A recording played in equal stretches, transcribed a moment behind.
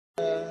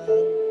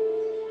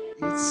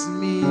it's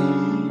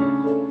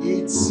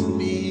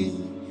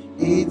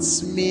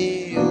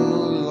me, oh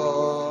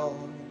Lord,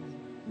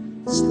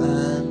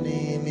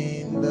 standing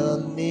in the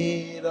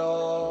need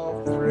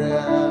of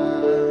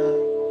prayer.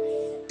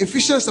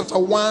 Ephesians chapter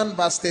 1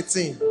 verse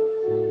 13.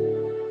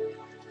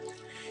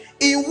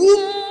 In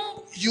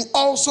whom you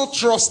also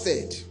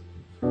trusted,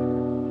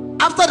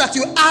 after that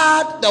you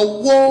heard the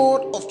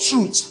word of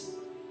truth,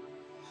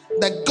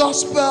 the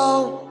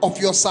gospel of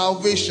your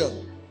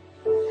salvation,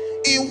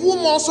 in whom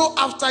also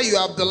after you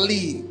have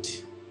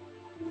believed,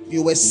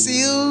 you were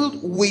sealed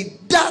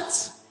with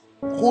that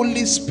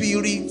Holy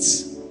Spirit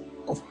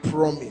of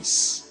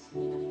promise.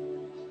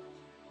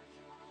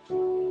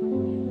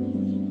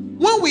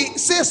 When we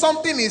say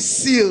something is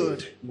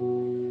sealed,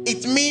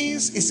 it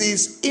means it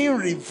is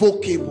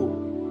irrevocable.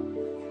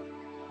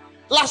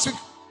 Last week,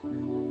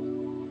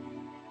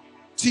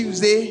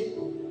 Tuesday,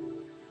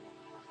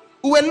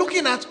 we were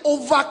looking at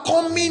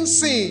overcoming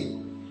sin,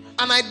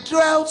 and I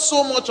dwelled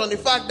so much on the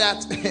fact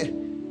that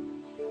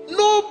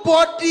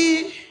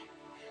nobody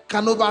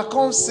can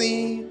overcome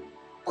sin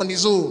on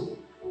his own.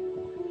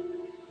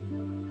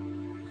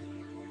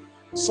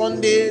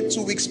 Sunday,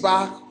 2 weeks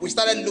back, we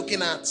started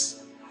looking at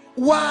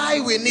why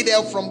we need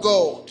help from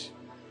God.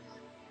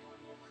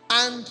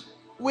 And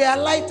we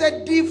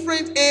highlighted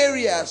different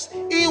areas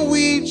in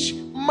which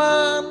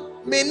man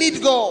may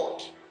need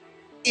God.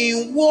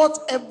 In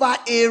whatever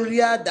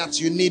area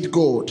that you need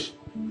God,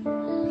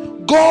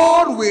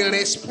 God will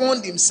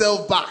respond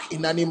himself back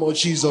in the name of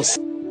Jesus.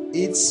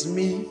 It's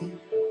me,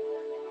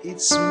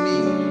 it's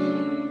me,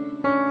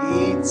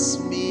 it's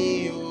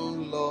me, oh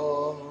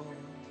Lord,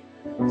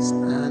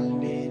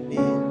 standing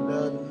in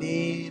the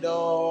need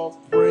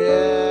of prayer.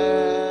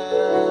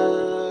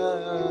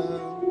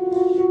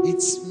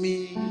 It's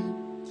me,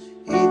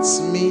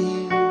 it's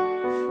me,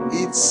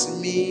 it's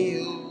me,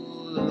 oh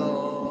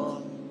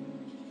Lord,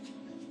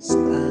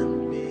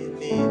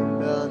 standing in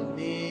the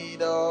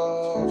need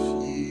of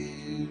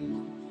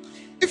you.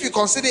 If you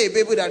consider a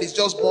baby that is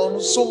just born,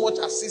 so much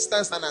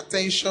assistance and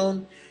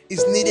attention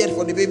is needed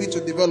for the baby to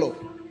develop.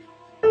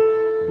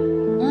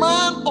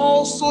 Man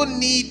also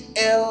needs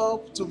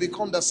help to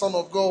become the son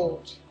of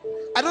God.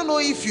 I don't know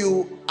if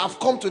you have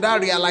come to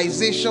that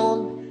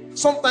realization.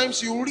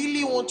 Sometimes you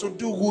really want to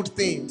do good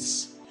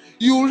things.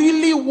 You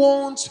really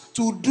want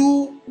to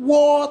do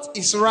what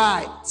is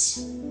right.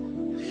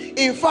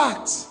 In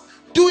fact,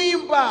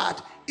 doing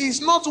bad is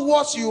not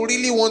what you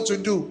really want to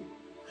do.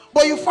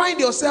 But you find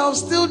yourself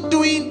still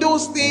doing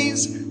those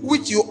things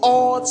which you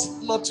ought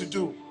not to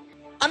do.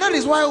 And that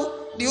is why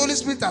the Holy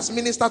Spirit has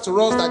ministered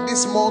to us that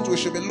this month we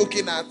should be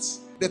looking at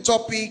the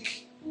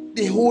topic,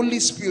 the Holy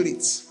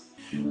Spirit.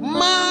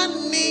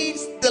 Man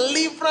needs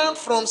deliverance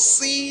from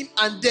sin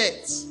and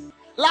death.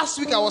 Last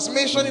week I was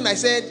mentioning, I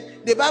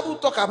said, the Bible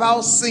talk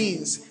about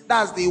sins.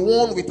 That's the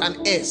one with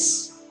an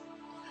S.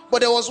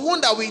 But there was one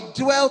that we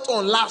dwelt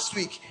on last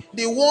week.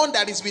 The one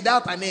that is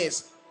without an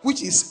S,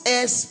 which is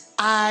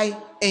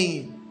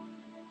S-I-N.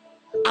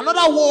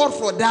 Another word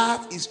for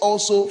that is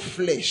also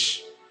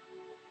flesh.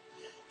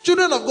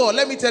 Children of God,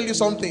 let me tell you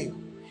something.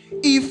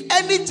 If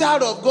any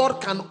child of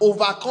God can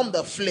overcome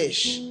the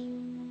flesh,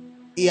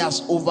 he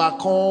has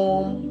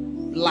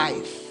overcome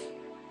life.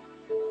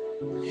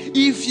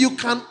 If you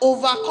can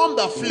overcome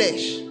the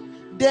flesh,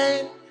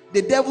 then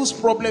the devil's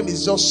problem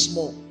is just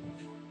small.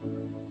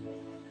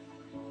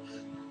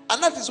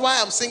 And that is why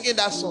I'm singing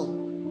that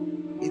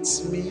song.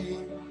 It's me,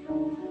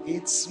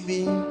 it's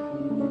me,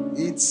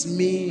 it's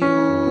me,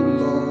 oh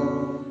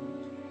Lord,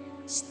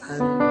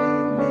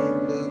 standing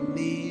in the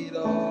need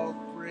of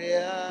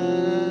prayer.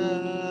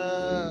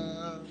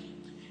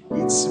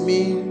 It's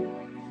me,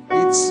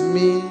 it's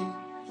me,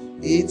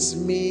 it's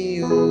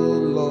me, oh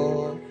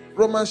Lord.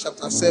 Romans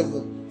chapter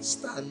 7,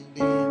 standing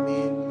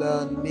in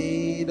the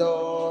need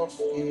of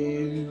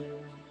you.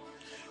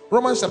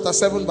 Romans chapter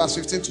 7 verse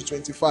 15 to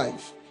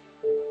 25.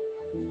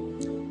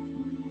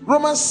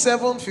 Romans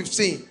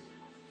 7:15.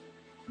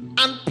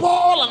 And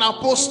Paul, an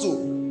apostle.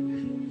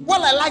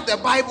 What I like the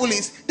Bible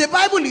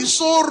is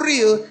so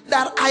real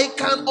that I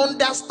can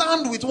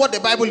understand with what the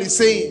Bible is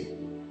saying.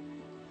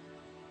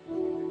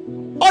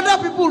 Other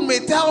people may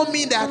tell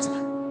me that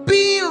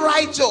being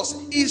righteous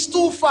is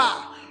too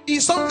far,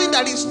 is something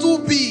that is too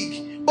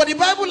big. But the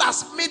Bible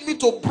has made me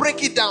to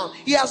break it down.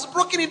 He has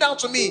broken it down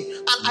to me,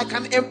 and I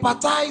can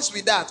empathize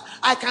with that.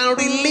 I can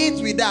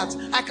relate with that.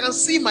 I can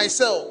see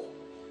myself.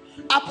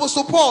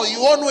 Apostle Paul, you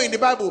all know in the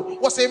Bible,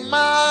 was a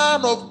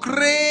man of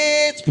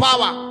great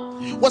power.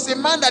 Was a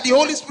man that the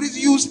Holy Spirit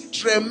used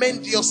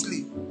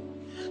tremendously.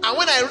 And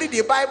when I read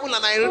the Bible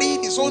and I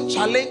read his own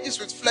challenges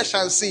with flesh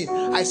and sin,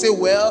 I say,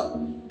 well,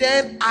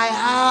 then I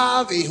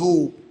have a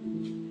hope.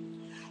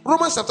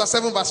 Romans chapter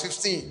 7 verse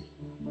 15.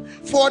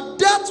 For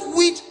that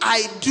which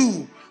I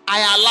do,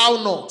 I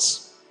allow not.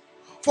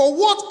 For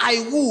what I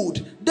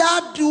would,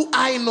 that do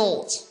I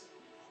not.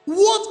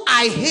 What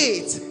I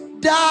hate,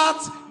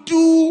 that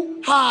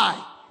do I.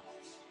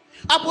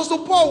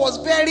 Apostle Paul was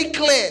very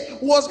clear,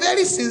 was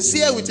very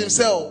sincere with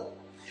himself.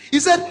 He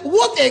said,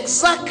 what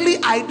exactly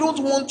I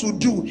don't want to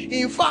do.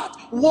 In fact,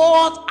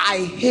 what I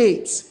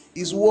hate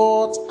is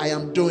what I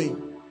am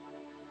doing.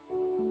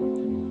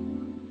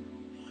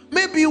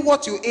 Maybe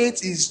what you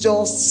hate is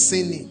just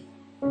sinning.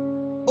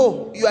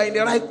 Oh, you are in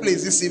the right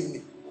place this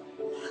evening.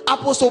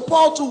 Apostle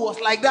Paul too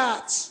was like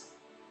that.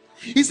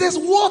 He says,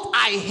 what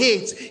I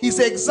hate is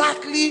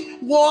exactly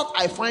what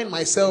I find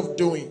myself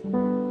doing.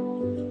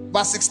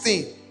 Verse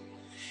 16.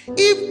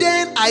 If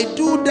then I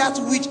do that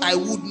which I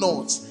would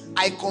not,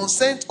 I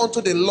consent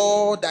unto the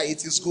law that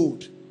it is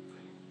good.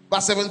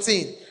 Verse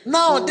 17.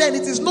 Now then,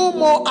 it is no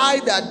more I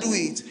that do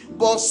it,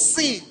 but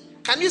sin.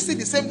 Can you see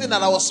the same thing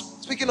that I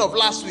was speaking of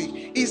last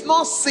week? It's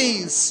not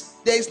sins.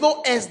 There is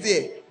no S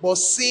there, but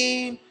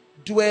sin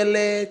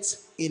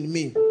dwelleth in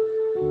me.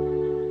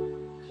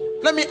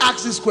 Let me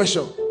ask this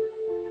question.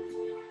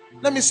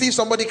 Let me see if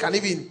somebody can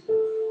even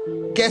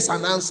guess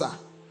an answer.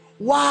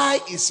 Why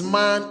is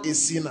man a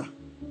sinner?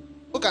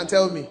 Who can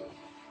tell me?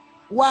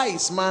 Why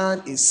is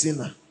man a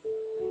sinner?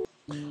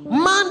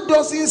 Man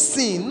doesn't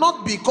sin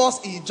not because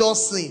he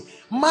just sins.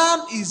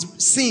 Man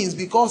sins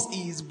because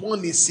he is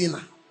born a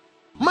sinner.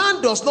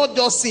 Man does not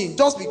just sin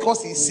just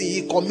because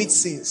he commits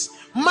sins.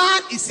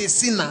 Man is a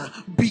sinner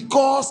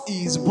because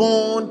he is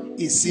born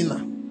a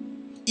sinner.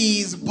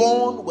 He is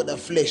born with the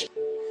flesh.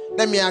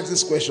 Let me ask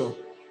this question.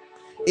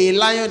 A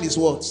lion is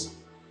what?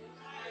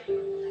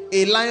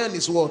 A lion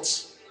is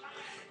what?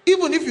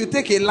 Even if you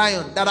take a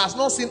lion that has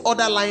not seen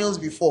other lions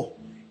before,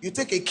 you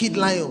take a kid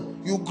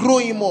lion, you grow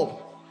him up,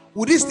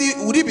 would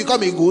he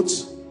become a goat?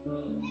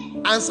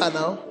 Answer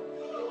now.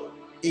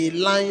 A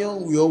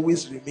lion will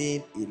always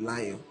remain a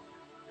lion.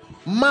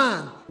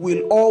 Man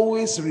will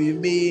always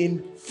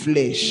remain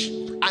flesh.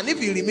 And if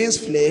he remains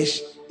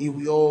flesh, he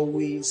will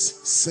always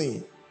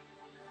sin.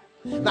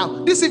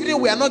 Now, this evening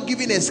we are not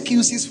giving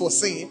excuses for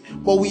sin,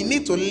 but we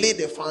need to lay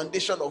the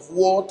foundation of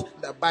what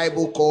the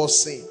Bible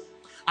calls sin.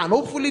 And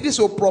hopefully this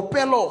will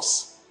propel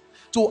us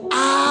to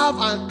have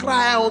and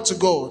cry out to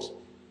God.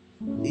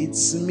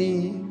 It's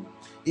me,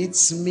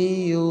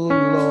 oh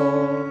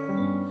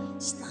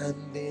Lord,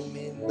 standing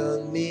in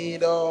the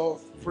need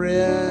of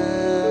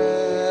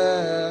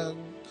prayer.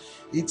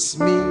 It's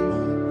me,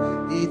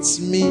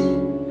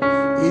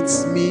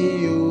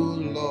 oh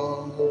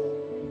Lord,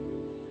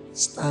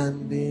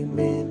 standing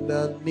in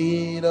the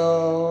need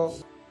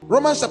of.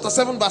 Romans chapter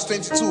 7 verse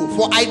 22.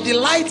 For I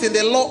delight in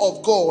the law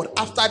of God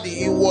after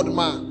the inward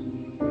man.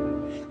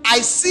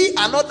 I see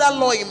another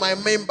law in my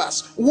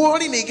members,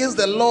 warring against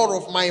the law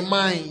of my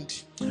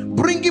mind,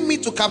 bringing me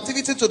to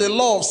captivity to the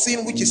law of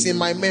sin which is in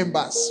my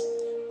members.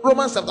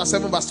 Romans chapter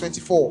 7 verse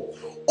 24.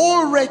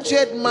 O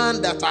wretched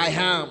man that I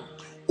am,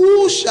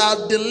 who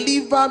shall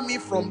deliver me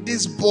from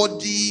this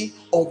body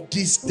of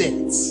this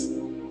death?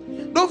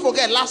 Don't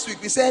forget, last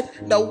week we said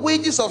the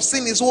wages of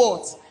sin is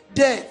what?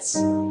 Death.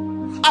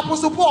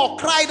 Apostle Paul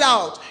cried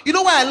out. You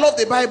know why I love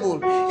the Bible?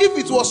 If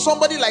it was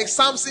somebody like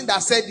Samson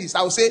that said this,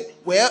 I would say,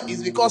 well,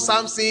 it's because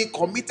Samson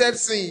committed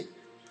sin.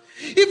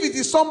 If it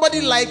is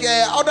somebody like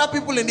other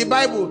people in the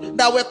Bible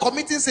that were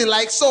committing sin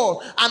like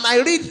Saul, and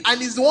I read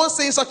and he's the one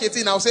saying such a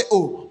thing, I'll say,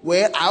 oh,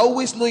 well, I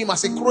always know him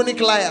as a chronic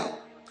liar.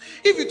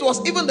 If it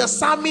was even the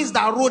psalmist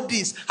that wrote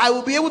this, I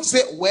will be able to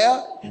say,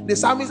 well, the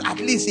psalmist, at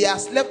least he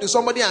has slept with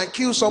somebody and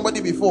killed somebody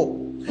before.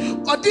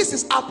 But this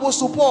is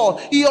Apostle Paul.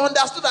 He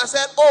understood and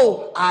said,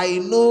 oh, I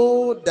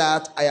know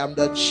that I am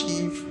the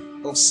chief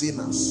of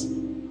sinners.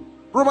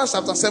 Romans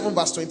chapter 7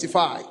 verse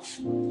 25.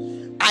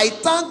 I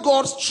thank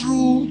God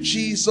through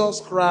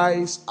Jesus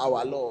Christ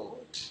our Lord.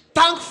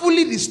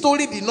 Thankfully, the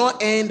story did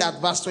not end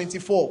at verse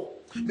 24.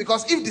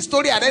 Because if the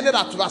story had ended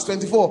at verse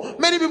 24,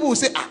 many people will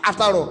say,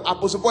 after all,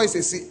 Apostle Paul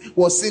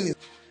was sinning.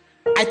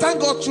 I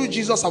thank God through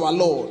Jesus our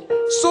Lord.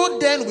 So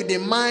then with the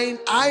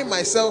mind, I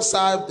myself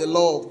serve the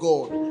law of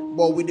God,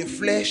 but with the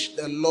flesh,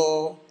 the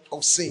law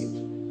of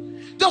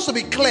sin. Just to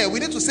be clear,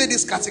 we need to say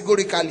this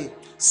categorically.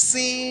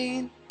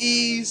 Sin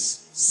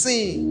is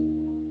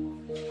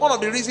sin. One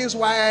of the reasons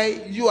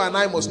why you and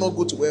I must not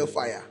go to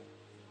hellfire.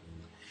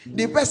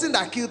 The person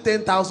that killed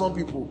 10,000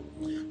 people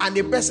and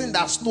the person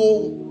that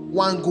stole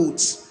one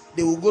goat,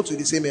 they will go to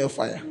the same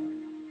hellfire.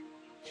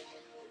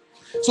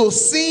 So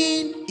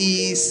sin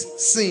is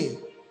sin.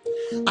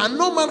 And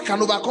no man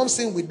can overcome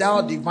sin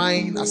without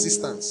divine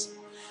assistance.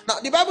 Now,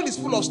 the Bible is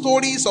full of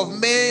stories of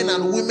men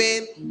and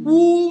women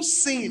who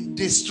sin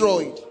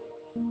destroyed.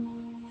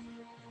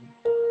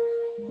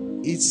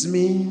 It's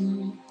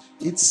me,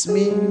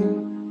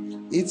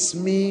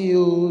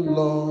 oh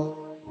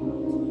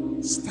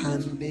Lord,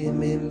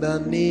 standing in the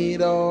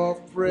need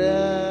of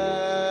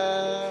prayer.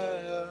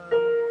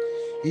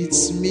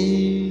 It's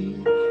me,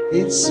 oh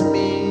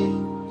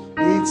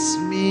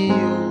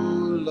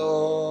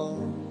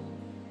Lord,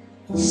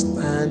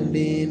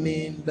 standing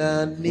in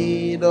the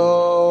need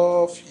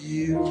of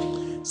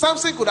you.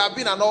 Samson could have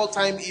been an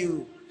all-time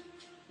hero.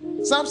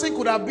 Samson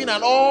could have been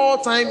an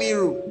all-time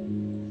hero,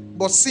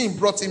 but sin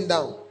brought him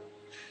down.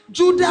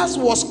 Judas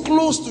was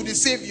close to the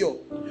Savior.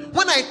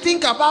 When I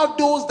think about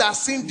those that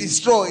sin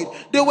destroyed,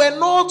 they were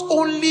not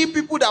only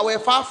people that were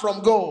far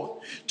from God.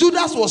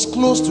 Judas was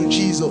close to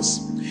Jesus.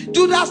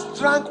 Judas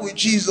drank with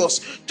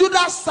Jesus.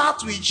 Judas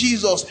sat with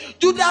Jesus.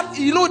 Judas,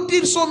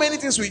 did so many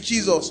things with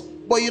Jesus.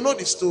 But you know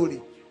the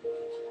story.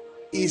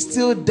 He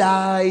still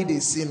died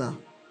a sinner.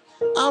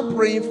 I'm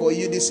praying for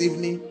you this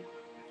evening.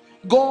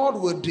 God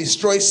will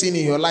destroy sin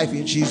in your life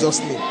in Jesus'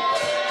 name.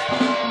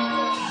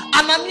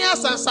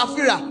 Ananias and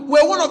Sapphira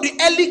were one of the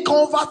early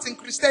converts in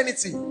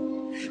Christianity.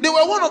 They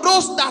were one of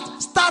those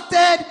that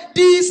started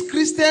this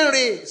Christian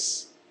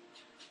race.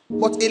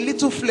 But a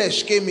little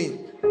flesh came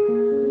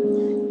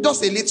in.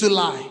 Just a little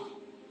lie.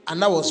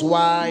 And that was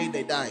why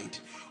they died.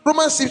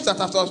 Romans 6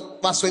 chapter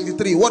verse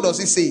 23. What does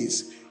it say?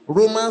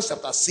 Romans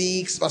chapter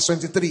 6 verse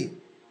 23.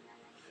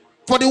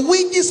 For the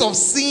wages of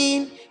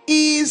sin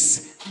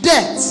is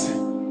death.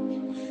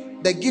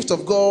 The gift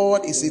of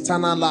God is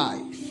eternal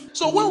life.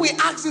 So when we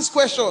ask this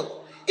question,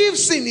 if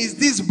sin is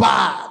this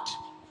bad,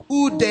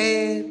 who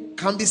then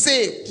can be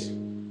saved?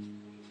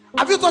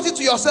 Have you thought it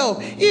to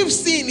yourself? If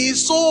sin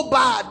is so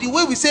bad, the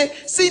way we say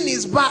sin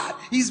is bad,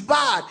 is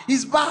bad,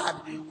 is bad,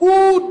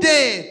 who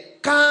then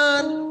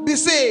can be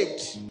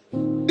saved?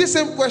 This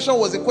same question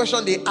was the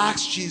question they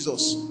asked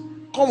Jesus.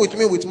 Come with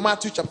me with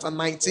Matthew chapter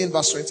 19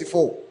 verse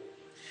 24.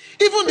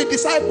 Even the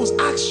disciples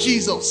asked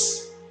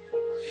Jesus.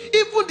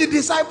 Even the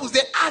disciples,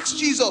 they asked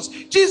Jesus,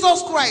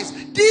 Jesus Christ,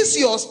 this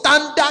your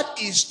standard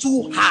is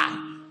too high.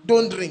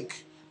 Don't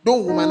drink,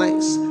 don't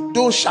womanize,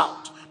 don't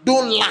shout,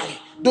 don't lie,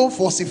 don't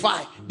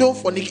falsify, don't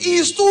fornicate.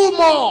 It's too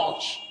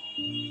much.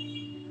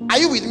 Are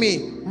you with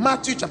me?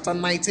 Matthew chapter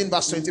 19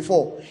 verse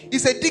 24. He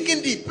said,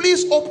 Deacon D,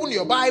 please open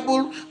your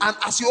Bible. And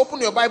as you open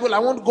your Bible, I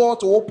want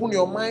God to open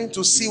your mind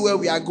to see where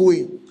we are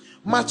going.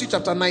 Matthew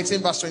chapter 19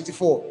 verse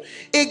 24.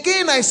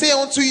 Again I say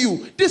unto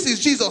you, this is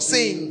Jesus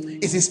saying,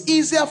 it is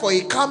easier for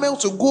a camel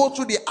to go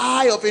through the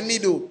eye of a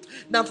needle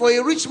than for a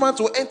rich man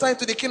to enter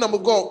into the kingdom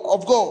of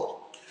God.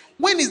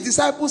 When his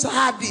disciples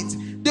heard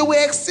it, they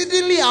were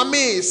exceedingly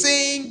amazed,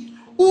 saying,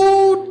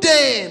 who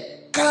then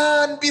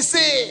can be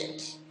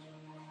saved?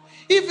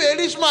 If a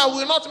rich man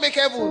will not make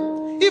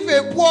heaven, if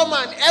a poor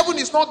man, heaven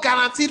is not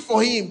guaranteed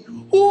for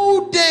him,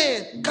 who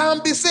then can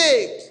be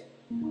saved?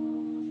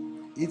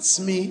 It's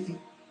me.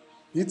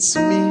 It's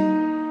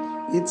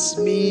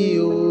me,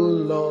 oh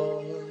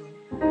Lord,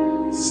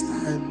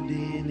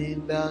 standing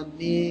in the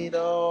need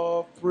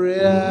of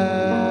prayer.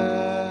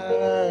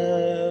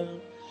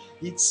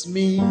 It's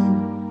me,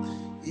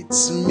 oh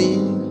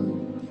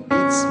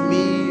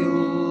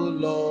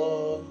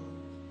Lord,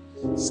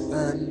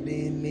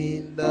 standing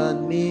in the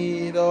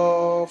need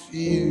of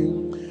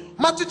you.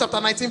 Matthew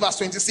chapter 19 verse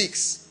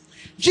 26.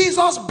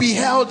 Jesus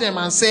beheld them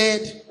and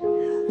said,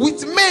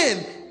 with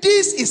men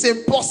this is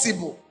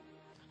impossible.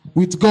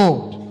 With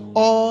God,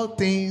 all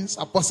things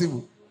are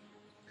possible.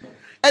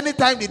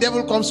 Anytime the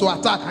devil comes to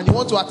attack and you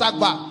want to attack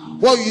back,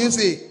 what will you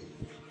say?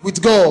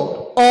 With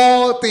God,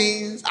 all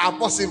things are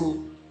possible.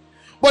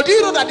 But do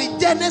you know that the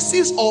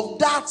genesis of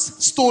that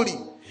story,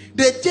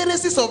 the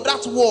genesis of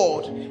that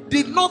word,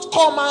 did not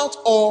come out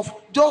of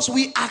just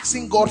we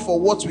asking God for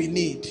what we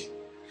need.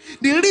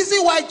 The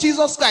reason why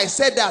Jesus Christ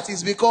said that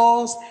is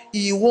because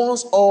he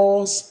wants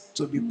us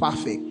to be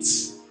perfect.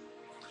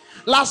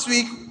 Last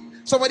week,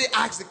 somebody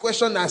asked the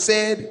question and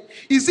said,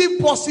 is it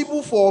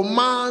possible for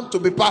man to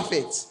be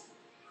perfect?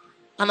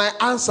 And I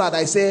answered,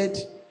 I said,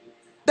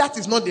 that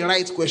is not the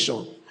right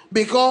question.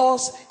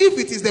 Because if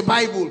it is the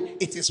Bible,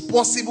 it is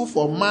possible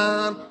for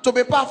man to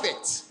be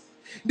perfect.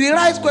 The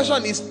right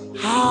question is,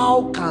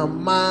 how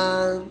can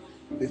man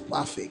be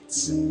perfect?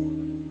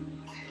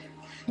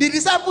 The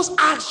disciples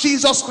asked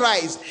Jesus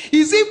Christ,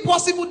 is it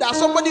possible that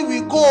somebody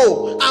will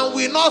go and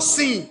will not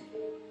sin?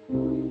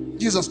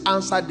 Jesus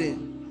answered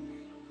them.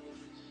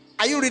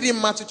 Are you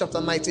reading Matthew chapter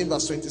 19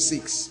 verse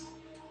 26?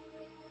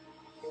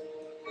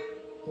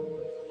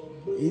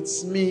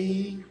 It's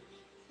me,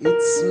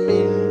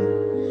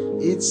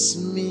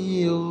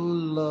 oh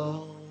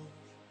Lord,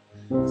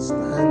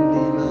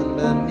 standing in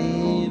the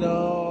need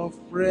of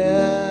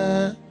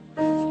prayer.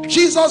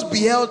 Jesus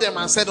beheld them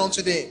and said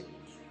unto them,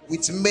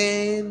 with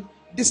men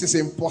this is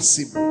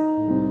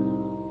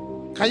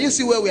impossible. Can you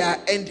see where we are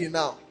ending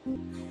now?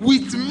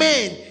 With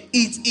men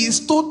it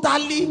is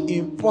totally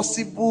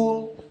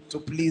impossible to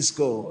please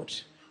God.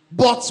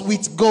 But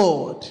with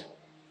God,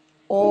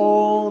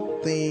 all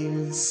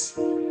things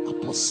are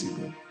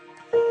possible.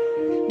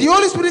 The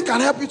Holy Spirit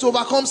can help you to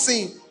overcome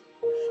sin.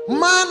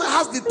 Man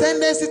has the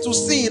tendency to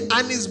sin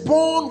and is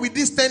born with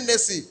this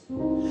tendency.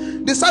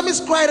 The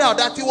psalmist cried out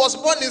that he was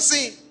born in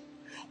sin.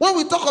 When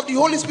we talk of the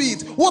Holy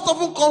Spirit, what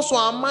often comes to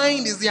our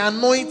mind is the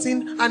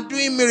anointing and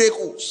doing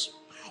miracles.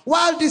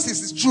 While this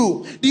is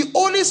true, the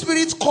Holy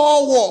Spirit's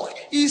core work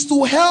is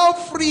to help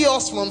free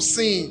us from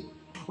sin.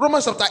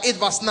 Romans chapter 8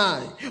 verse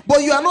 9.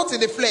 But you are not in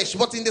the flesh,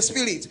 but in the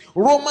spirit.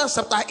 Romans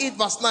chapter 8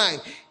 verse 9.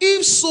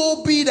 If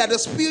so be that the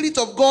Spirit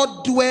of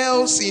God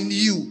dwells in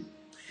you.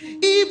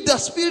 If the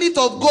Spirit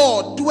of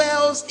God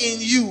dwells in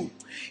you.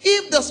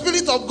 If the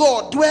Spirit of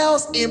God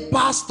dwells in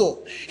pastor.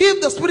 If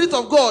the Spirit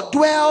of God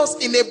dwells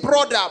in a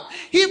brother.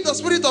 If the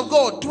Spirit of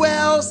God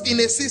dwells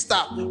in a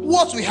sister.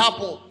 What will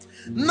happen?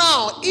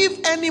 Now, if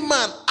any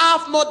man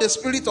have not the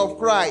Spirit of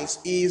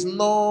Christ, he is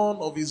none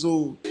of his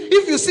own.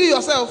 If you see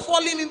yourself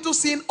falling into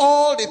sin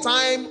all the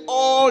time,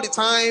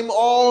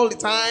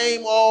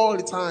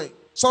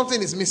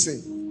 something is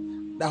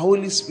missing. The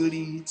Holy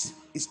Spirit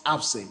is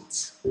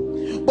absent.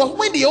 But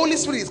when the Holy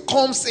Spirit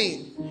comes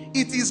in,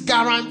 it is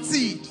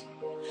guaranteed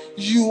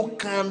you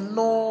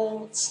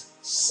cannot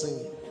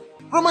sin.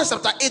 Romans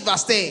chapter 8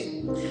 verse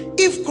 10.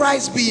 If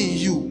Christ be in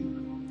you,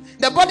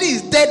 the body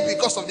is dead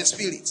because of the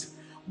Spirit,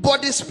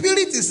 but the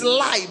Spirit is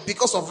life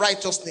because of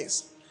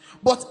righteousness.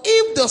 But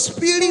if the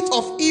Spirit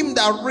of him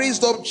that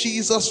raised up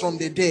Jesus from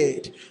the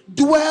dead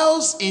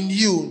dwells in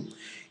you,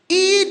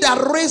 he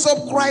that raised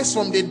up Christ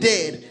from the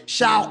dead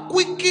shall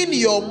quicken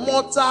your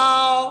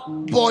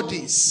mortal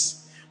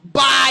bodies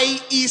by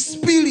his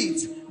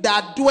Spirit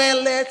that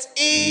dwelleth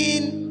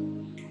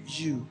in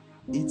you.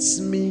 It's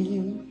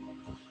me,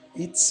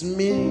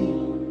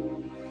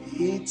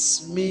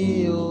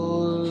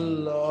 oh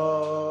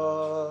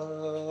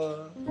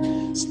Lord,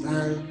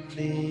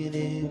 standing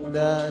in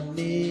the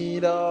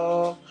need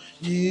of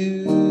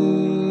you.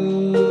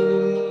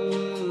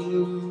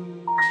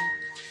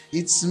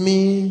 It's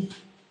me.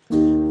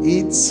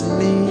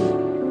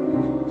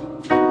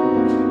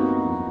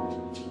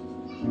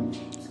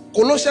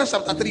 Colossians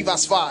chapter 3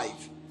 verse 5.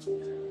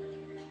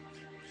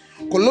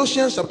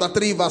 Colossians chapter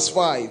 3 verse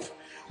 5.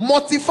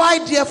 Mortify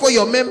therefore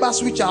your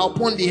members which are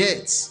upon the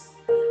heads: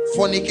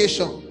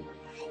 fornication,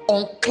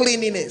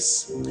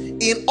 uncleanness,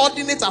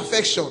 inordinate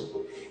affection,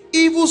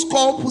 evil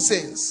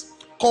concupiscence,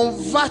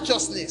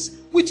 covetousness,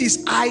 which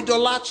is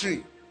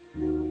idolatry.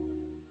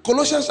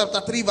 Colossians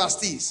chapter 3 verse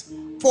 6.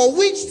 For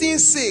which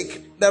things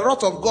sake the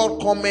wrath of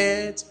God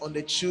cometh on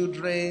the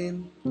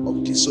children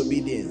of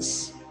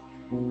disobedience.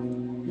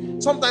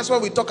 Sometimes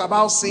when we talk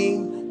about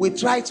sin, we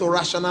try to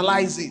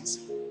rationalize it.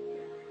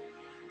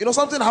 You know,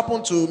 something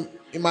happened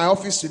in my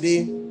office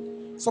today.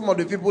 Some of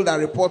the people that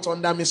report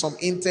under me, some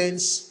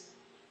interns,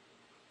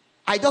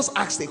 I just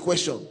asked a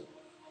question,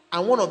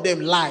 and one of them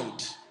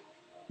lied.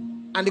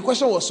 And the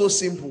question was so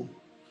simple.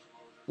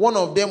 One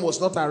of them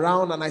was not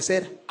around, and I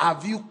said,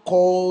 have you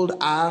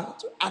called her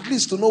at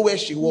least to know where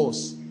she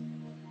was?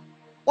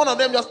 One of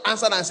them just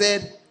answered and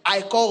said,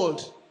 I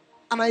called.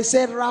 And I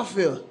said,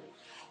 Raphael,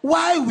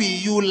 why will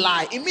you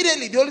lie?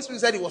 Immediately the Holy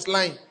Spirit said he was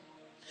lying.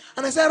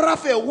 And I said,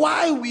 Raphael,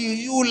 why will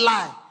you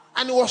lie?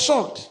 And he was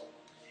shocked.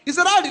 He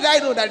said, how did I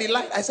know that he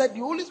lied? I said, the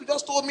Holy Spirit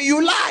just told me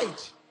you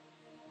lied.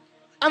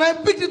 And I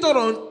picked it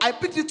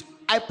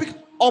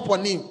up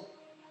on him.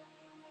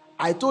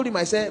 I told him,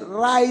 I said,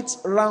 right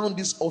round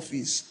this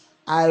office,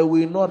 I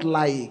will not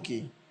lie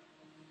again.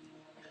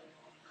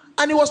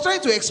 And he was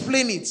trying to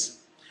explain it.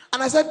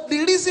 And I said,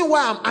 the reason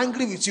why I'm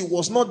angry with you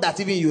was not that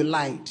even you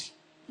lied.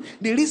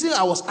 The reason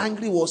I was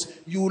angry was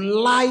you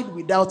lied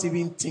without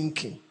even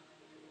thinking.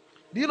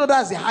 Do you know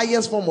that's the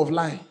highest form of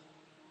lie?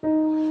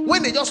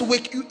 When they just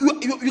wake you,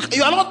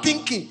 you are not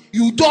thinking.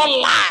 You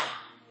don't lie.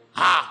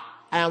 I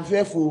am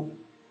fearful.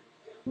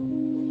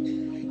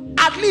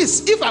 At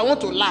least if I want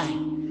to lie,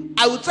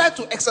 I will try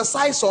to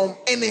exercise some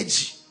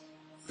energy.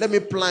 Let me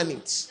plan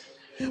it.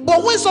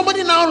 But when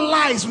somebody now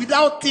lies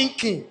without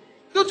thinking,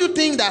 don't you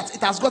think that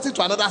it has gotten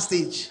to another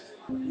stage?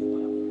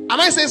 Am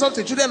I saying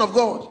something, children of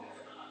God?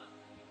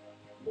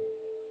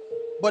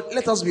 But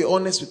let us be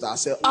honest with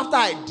ourselves. After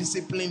I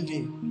disciplined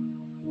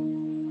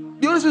him,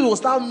 the Holy Spirit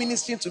was now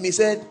ministering to me. He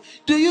said,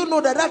 do you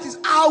know that is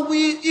how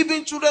we,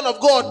 even children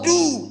of God,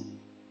 do?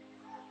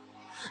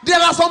 There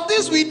are some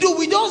things we do.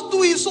 We just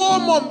do it so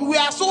much. We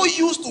are so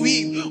used to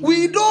it.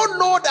 We don't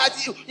know that.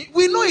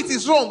 We know it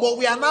is wrong, but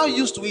we are now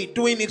used to it,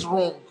 doing it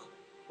wrong.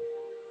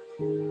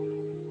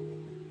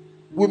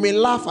 We may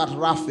laugh at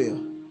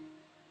Raphael,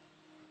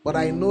 but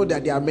I know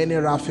that there are many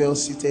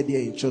Raphaels seated here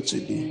in church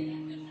today.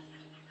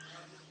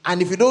 And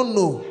if you don't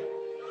know,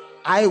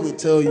 I will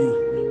tell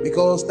you,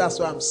 because that's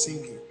why I'm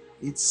singing.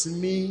 It's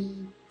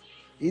me,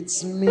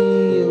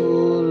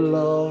 oh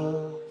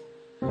Lord,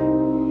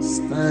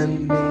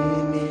 standing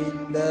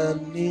in the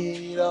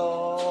need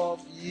of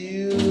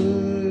you.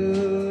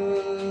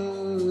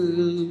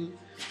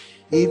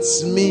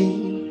 It's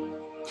me,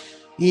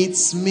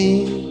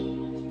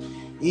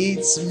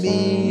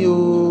 oh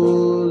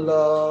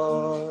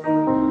Lord,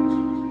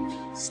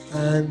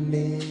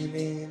 standing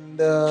in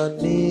the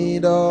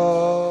need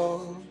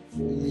of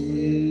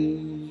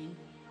you.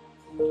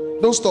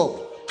 Don't stop.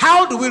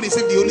 How do we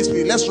receive the Holy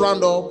Spirit? Let's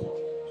round up.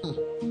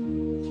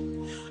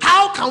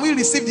 How can we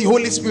receive the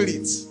Holy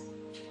Spirit?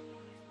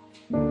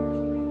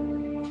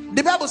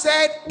 The Bible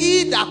said,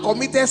 he that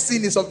committed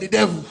sin is of the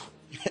devil.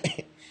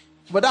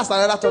 But that's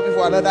another topic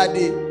for another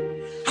day.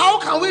 How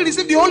can we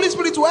receive the Holy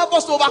Spirit to help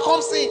us to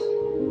overcome sin?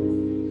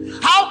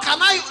 How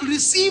can I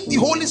receive the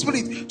Holy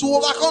Spirit to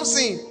overcome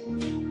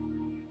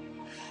sin?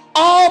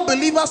 All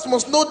believers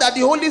must know that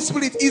the Holy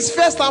Spirit is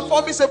first and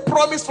foremost a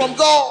promise from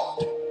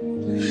God.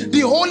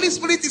 The Holy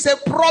Spirit is a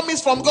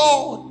promise from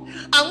God.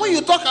 And when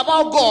you talk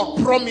about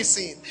God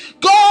promising,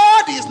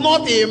 God is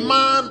not a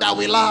man that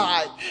will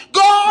lie.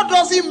 God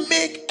doesn't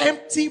make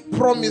empty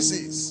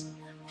promises.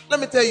 Let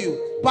me tell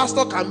you,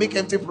 pastor can make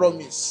empty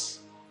promise.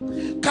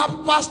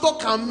 Pastor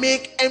can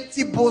make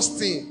empty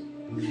boasting.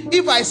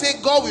 If I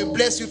say God will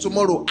bless you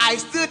tomorrow, I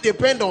still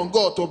depend on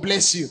God to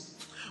bless you.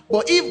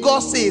 But if God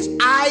says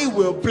I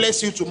will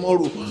bless you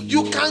tomorrow,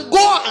 you can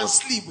go and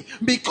sleep,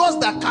 because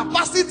the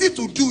capacity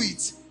to do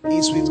it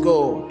is with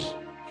God.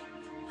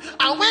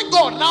 And when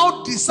God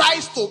now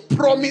decides to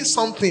promise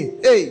something,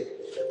 hey,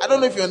 I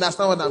don't know if you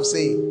understand what I'm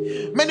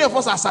saying. Many of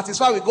us are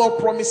satisfied with God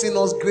promising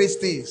us great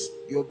things,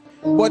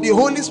 but the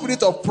Holy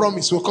Spirit of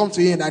promise will come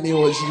to you in the name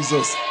of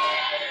Jesus.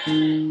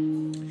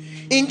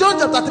 In John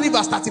chapter 3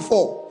 verse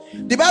 34,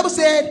 the Bible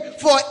said,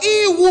 "For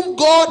he whom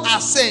God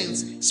has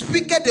sent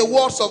speaketh the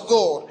words of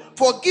God.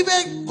 For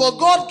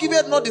God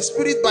giveth not the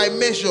Spirit by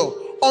measure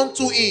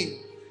unto him.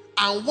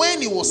 And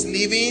when he was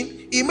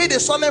leaving, he made a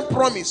solemn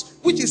promise,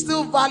 which is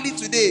still valid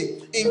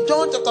today." In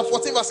John chapter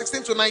 14 verse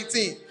 16 to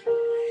 19.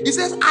 He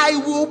says, "I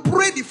will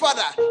pray the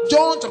Father."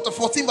 John chapter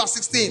 14 verse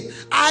 16.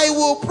 "I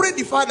will pray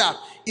the Father,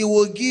 he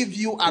will give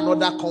you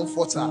another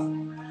comforter,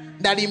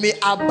 that he may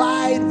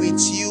abide with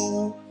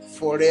you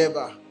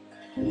forever."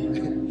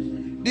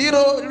 Do you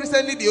know,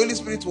 recently the Holy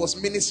Spirit was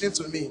ministering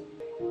to me.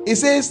 He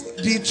says,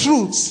 the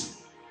truth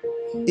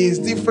is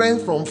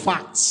different from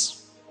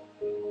facts.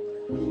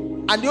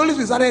 And the Holy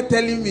Spirit started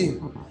telling me,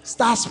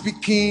 start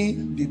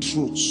speaking the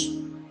truth.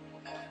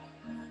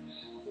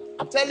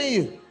 I'm telling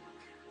you.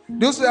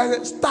 Those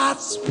who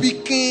start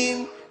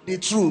speaking the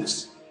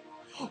truth.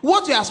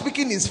 What you are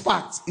speaking is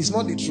fact, it's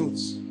not the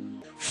truth.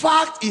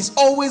 Fact is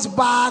always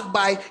backed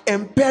by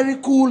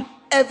empirical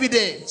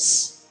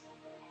evidence.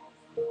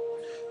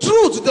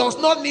 Truth does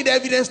not need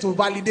evidence to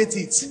validate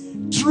it.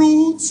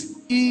 Truth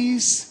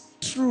is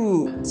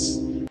truth.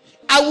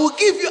 I will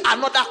give you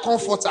another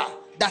comforter,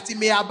 that he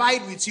may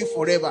abide with you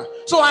forever.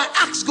 So I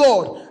asked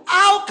God,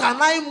 how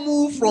can I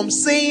move from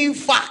saying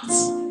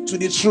facts to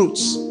the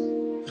truth?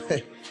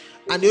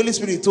 And the Holy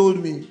Spirit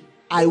told me,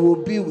 I will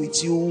be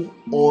with you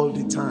all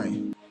the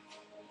time.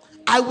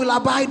 I will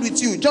abide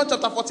with you. John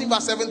chapter 14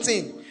 verse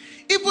 17.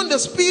 Even the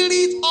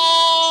Spirit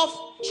of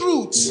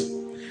truth,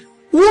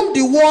 whom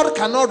the world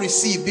cannot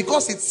receive,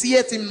 because it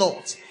seeth him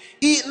not,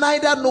 he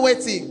neither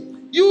knoweth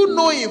him. You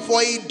know him,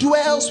 for he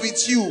dwells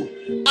with you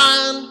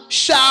and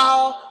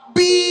shall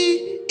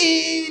be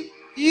in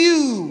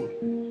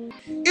you.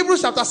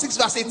 Hebrews chapter 6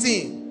 verse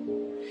 18.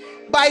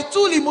 By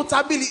two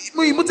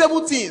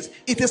immutable things,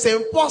 it is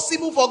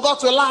impossible for God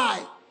to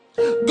lie.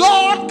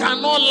 God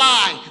cannot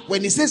lie.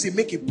 When he says he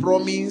make a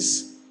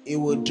promise, he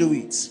will do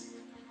it.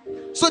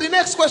 So the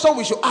next question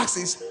we should ask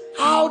is,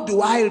 how do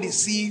I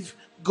receive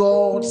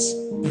God's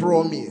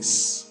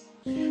promise?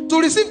 To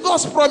receive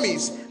God's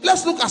promise,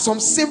 let's look at some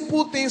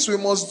simple things we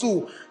must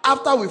do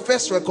after we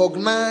first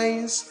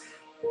recognize,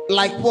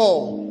 like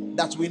Paul,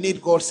 that we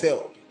need God's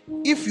help.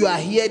 If you are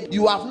here,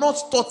 you have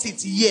not taught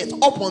it yet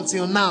up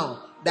until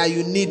now that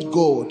you need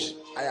God,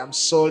 I am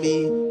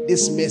sorry,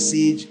 this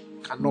message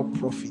cannot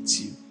profit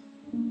you.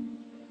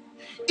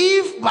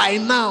 If by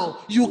now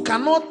you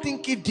cannot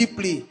think it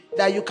deeply,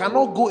 that you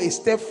cannot go a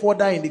step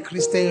further in the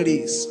Christian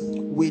race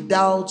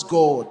without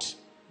God,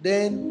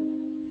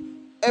 then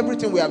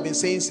everything we have been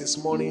saying since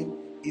morning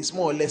is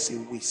more or less a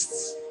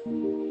waste.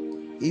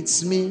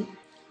 It's me,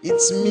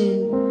 it's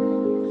me,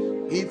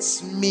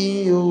 it's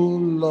me, oh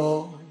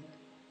Lord,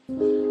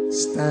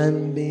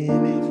 standing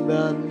in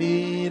the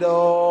need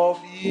of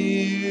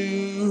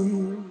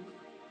you.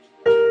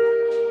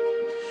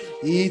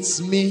 It's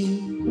me,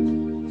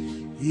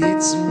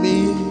 it's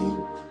me,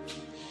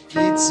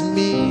 it's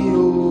me,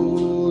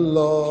 oh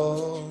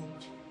Lord,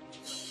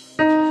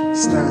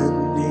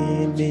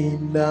 standing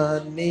in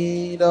the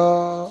need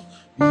of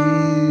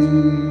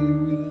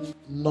you.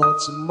 Not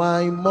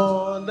my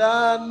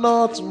mother,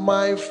 not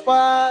my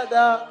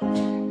father,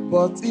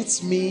 but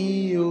it's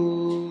me, oh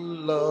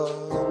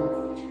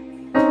Lord,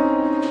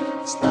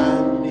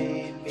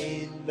 standing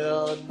in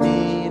the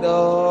need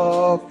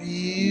of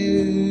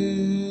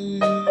you.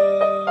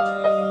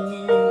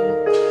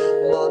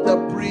 Not the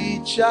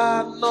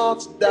preacher,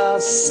 not the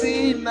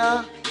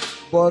sinner,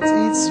 but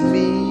it's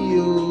me,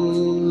 oh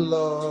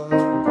Lord,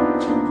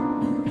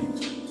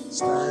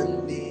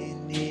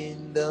 standing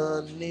in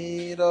the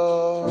need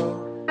of.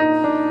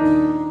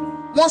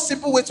 One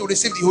simple way to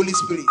receive the Holy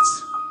Spirit,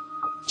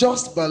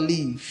 just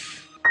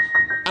believe.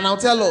 And I'll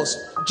tell us,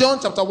 John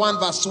chapter 1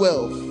 verse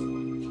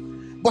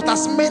 12. But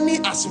as many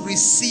as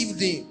received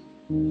him,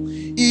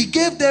 he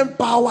gave them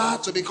power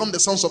to become the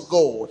sons of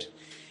God,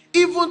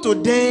 even to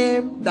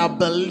them that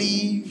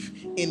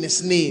believe in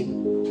his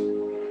name.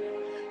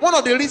 One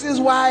of the reasons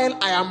why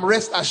I am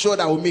rest assured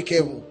I will make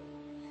heaven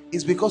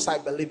is because I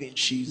believe in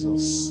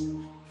Jesus.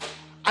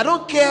 I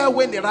don't care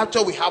when the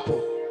rapture will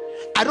happen.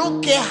 I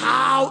don't care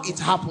how it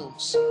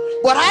happens.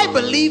 But I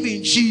believe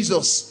in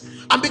Jesus.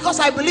 And because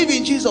I believe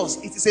in Jesus,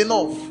 it is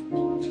enough.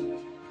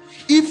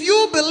 If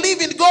you believe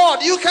in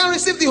God, you can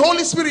receive the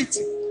Holy Spirit.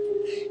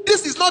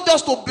 This is not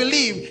just to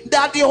believe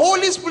that the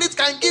Holy Spirit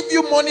can give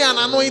you money and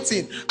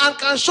anointing and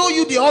can show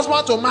you the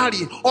husband to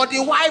marry or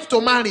the wife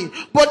to marry,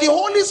 but the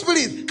Holy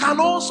Spirit can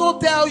also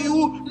tell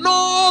you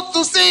not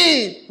to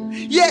sin.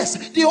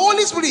 Yes, the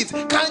Holy Spirit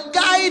can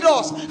guide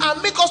us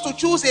and make us to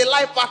choose a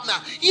life partner.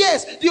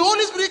 Yes, the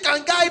Holy Spirit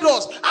can guide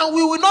us and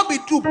we will not be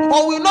duped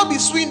or we will not be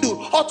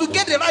swindled, or to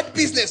get the right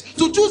business,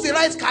 to choose the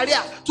right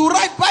career, to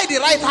buy the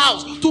right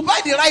house, to buy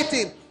the right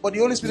thing. But the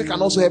Holy Spirit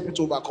can also help you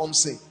to overcome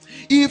sin.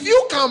 If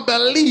you can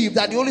believe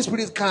that the Holy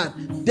Spirit can,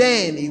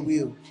 then He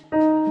will.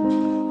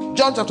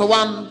 John chapter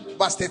 1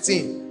 verse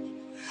 13.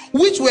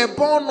 Which were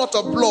born not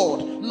of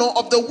blood, nor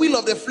of the will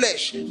of the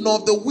flesh, nor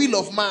of the will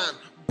of man,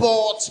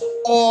 but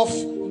of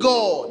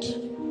God.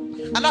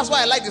 And that's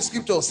why I like the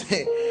scriptures.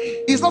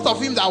 It's not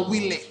of him that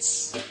will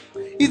it.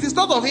 It is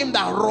not of him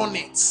that run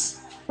it.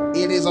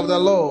 It is of the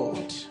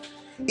Lord.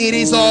 It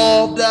is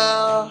of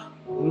the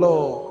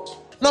Lord.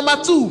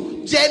 Number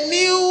 2,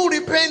 genuine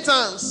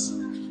repentance.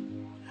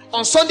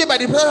 On Sunday, by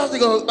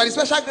the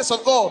special grace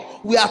of God,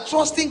 we are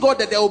trusting God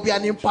that there will be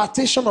an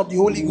impartation of the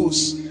Holy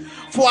Ghost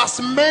for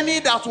as many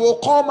that will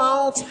come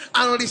out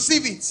and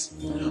receive it.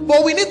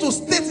 But we need to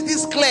state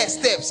these clear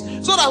steps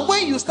so that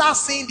when you start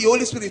seeing the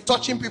Holy Spirit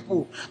touching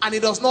people and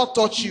it does not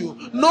touch you,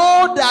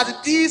 know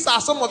that these are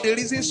some of the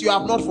reasons you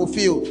have not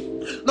fulfilled.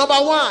 Number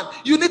 1,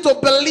 you need to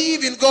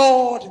believe in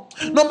God.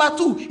 Number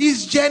 2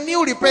 is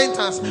genuine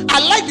repentance. I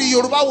like the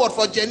Yoruba word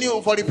for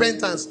genuine, for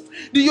repentance.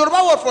 The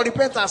Yoruba word for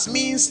repentance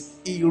means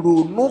it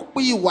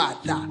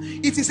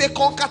is a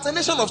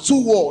concatenation of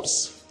 2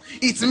 words.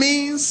 It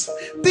means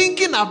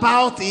thinking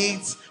about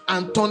it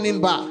and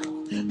turning back.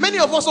 Many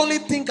of us only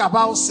think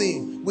about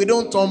sin, we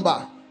don't turn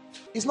back.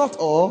 It's not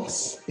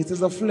us, it is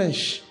the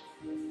flesh.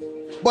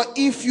 But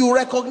if you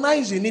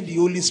recognize you need the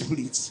Holy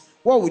Spirit,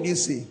 what would you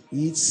say?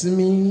 It's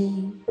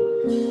me,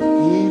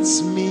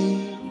 it's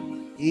me,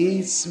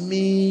 it's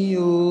me,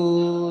 oh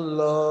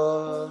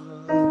Lord,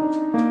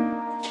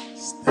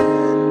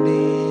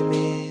 standing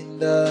in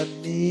the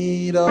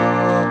need of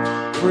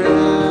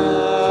prayer.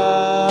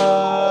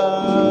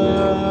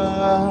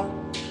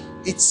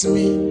 It's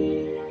me,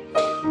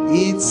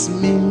 it's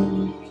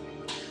me,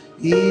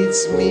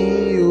 it's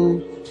me,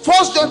 oh.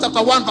 1 John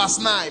chapter 1 verse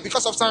 9,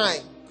 because of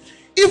time.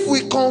 If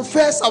we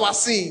confess our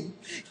sin,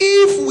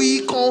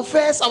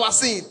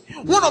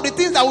 one of the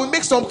things that will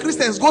make some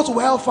Christians go to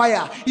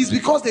hellfire is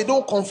because they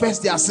don't confess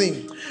their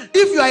sin.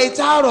 If you are a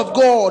child of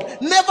God,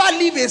 never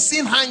leave a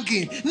sin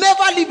hanging.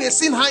 Never leave a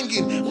sin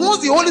hanging.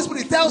 Once the Holy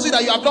Spirit tells you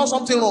that you have done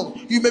something wrong,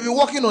 you may be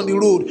walking on the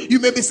road, you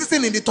may be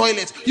sitting in the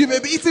toilet, you may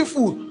be eating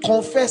food,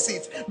 confess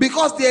it,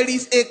 because there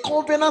is a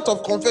covenant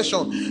of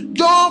confession. 1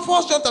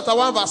 John chapter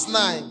 1 verse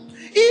 9.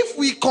 If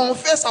we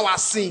confess our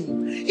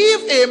sin,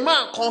 if a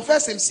man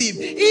confess his sin,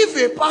 if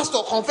a pastor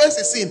confess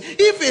his sin,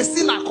 if a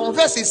sinner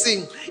confess his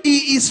sin,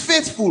 he is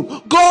faithful.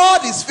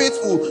 God is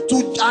faithful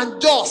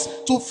and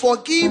just to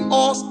forgive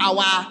us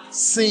our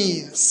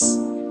sins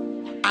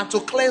and to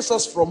cleanse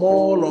us from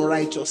all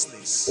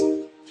unrighteousness.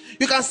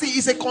 You can see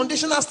it's a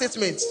conditional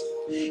statement.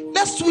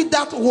 Let's tweak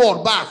that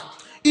word back.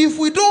 If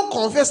we don't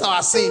confess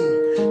our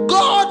sin,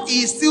 God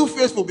is still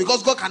faithful,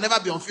 because God can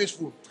never be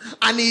unfaithful,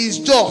 and He is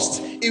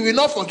just. He will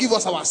not forgive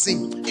us our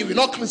sin. He will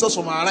not cleanse us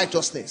from our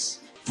righteousness.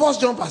 1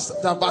 John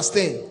verse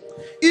 10.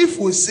 If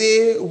we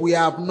say we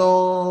have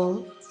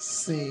not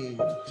sinned,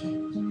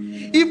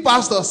 if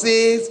pastor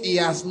says he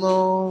has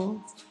not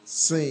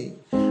sinned,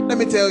 let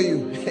me tell you,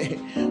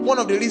 one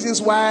of the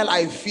reasons why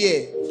I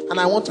fear and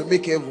I want to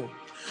make heaven,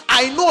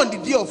 I know on the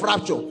day of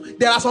rapture,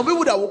 there are some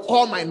people that will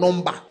call my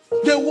number.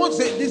 They won't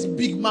say, this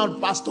big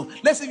man pastor,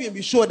 let's even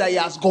be sure that he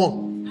has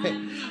gone.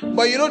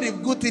 But you know the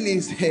good thing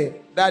is,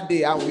 that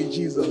day I'm with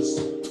Jesus.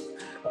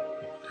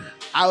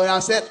 I would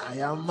have said, I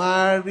am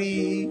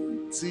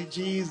married to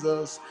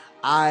Jesus.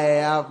 I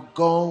have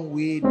gone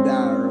with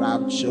the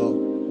rapture.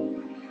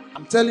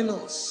 I'm telling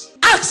us.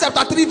 Acts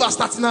chapter 3 verse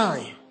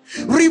 39.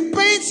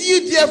 Repent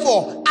ye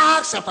therefore.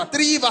 Acts chapter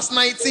 3 verse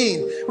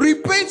 19.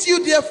 Repent ye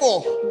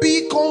therefore,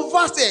 be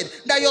converted,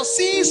 that your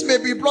sins may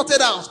be blotted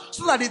out,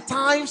 so that the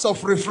times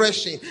of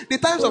refreshing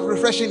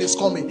is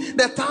coming.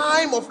 The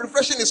time of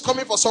refreshing is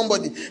coming for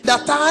somebody. The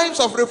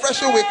times of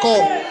refreshing will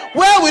come.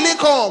 Where will it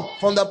come?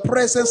 From the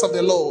presence of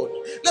the Lord.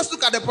 Let's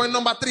look at the point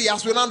number 3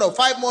 as we round up.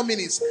 5 more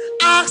minutes.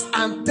 Ask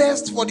and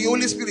test for the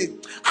Holy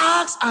Spirit.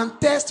 Ask and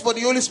test for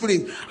the Holy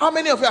Spirit. How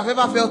many of you have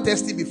ever felt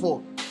thirsty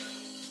before?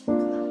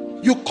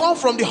 You come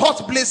from the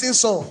hot blazing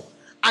sun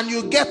and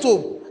you get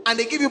home and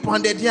they give you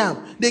pounded yam,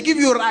 they give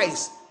you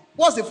rice.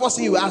 What's the first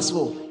thing you ask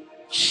for?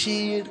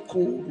 Chilled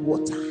cold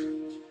water.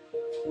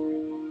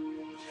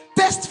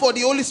 Test for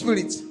the Holy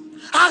Spirit.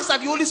 Ask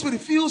that the Holy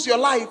Spirit fills your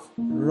life.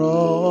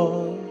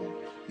 Lord,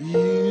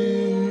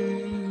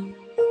 you.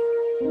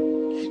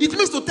 It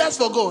means to test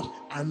for God.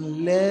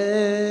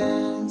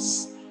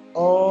 Unless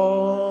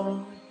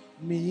on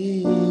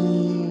me,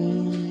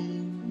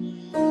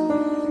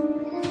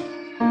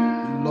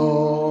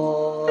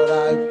 Lord,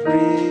 I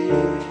pray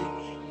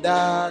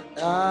that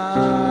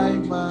I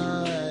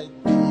might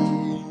be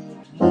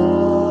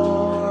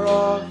more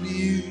of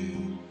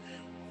you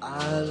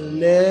and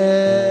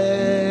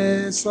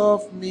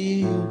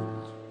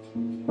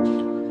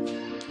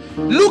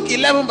Luke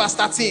 11 verse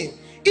 13.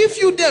 If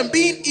you then,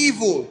 being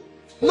evil,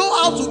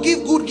 know how to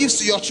give good gifts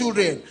to your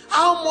children,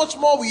 how much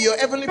more will your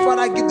heavenly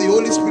Father give the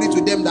Holy Spirit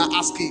to them that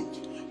ask him?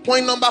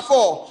 Point number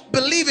 4,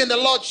 believe in the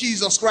Lord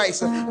Jesus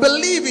Christ.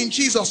 Believe in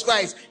Jesus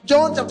Christ.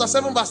 John chapter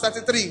 7 verse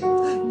 33.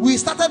 We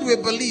started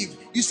with believe.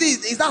 You see,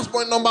 that's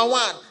point number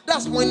 1.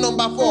 That's point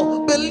number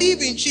 4.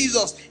 Believe in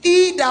Jesus.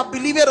 He that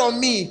believeth on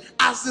me,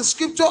 as the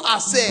scripture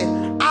has said,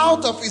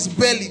 out of his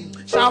belly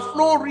shall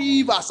flow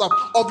rivers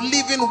of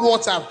living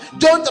water.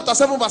 John chapter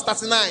 7 verse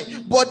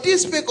 39. But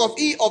this spake of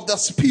he of the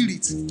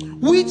Spirit,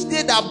 which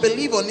they that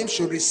believe on him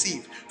should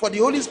receive. For the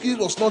Holy Spirit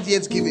was not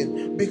yet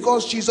given,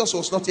 because Jesus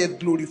was not yet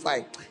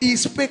glorified. He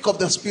spake of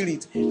the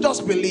Spirit.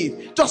 Just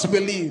believe. Just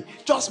believe.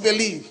 Just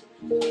believe.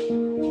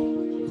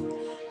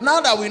 Now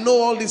that we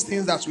know all these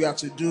things that we have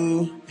to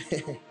do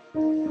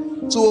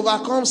to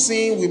overcome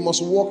sin, we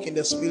must walk in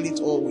the Spirit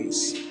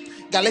always.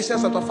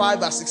 Galatians chapter 5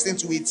 verse 16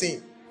 to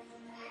 18.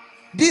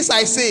 This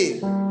I say,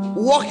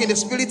 walk in the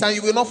Spirit, and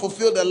you will not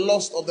fulfill the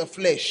lust of the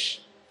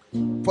flesh.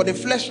 For the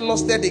flesh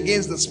lusted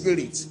against the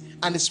Spirit,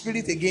 and the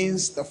Spirit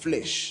against the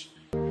flesh.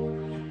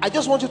 I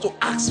just want you to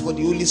ask for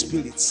the Holy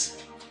Spirit.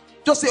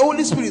 Just say,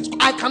 Holy Spirit,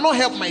 I cannot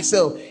help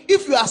myself.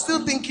 If you are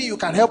still thinking you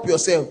can help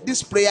yourself,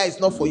 this prayer is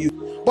not for you.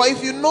 But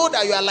if you know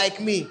that you are like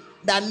me,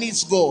 that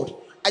needs God,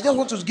 I just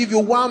want to give you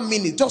 1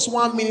 minute, just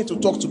 1 minute to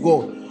talk to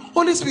God.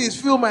 Holy Spirit,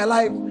 fill my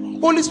life.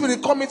 Holy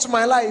Spirit, come into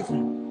my life.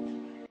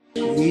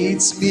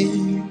 It's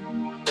me,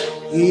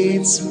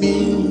 it's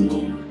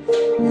me,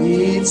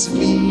 it's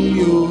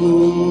me,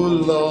 oh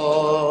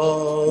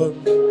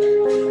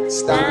Lord,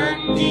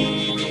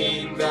 standing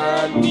in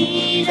the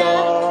need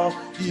of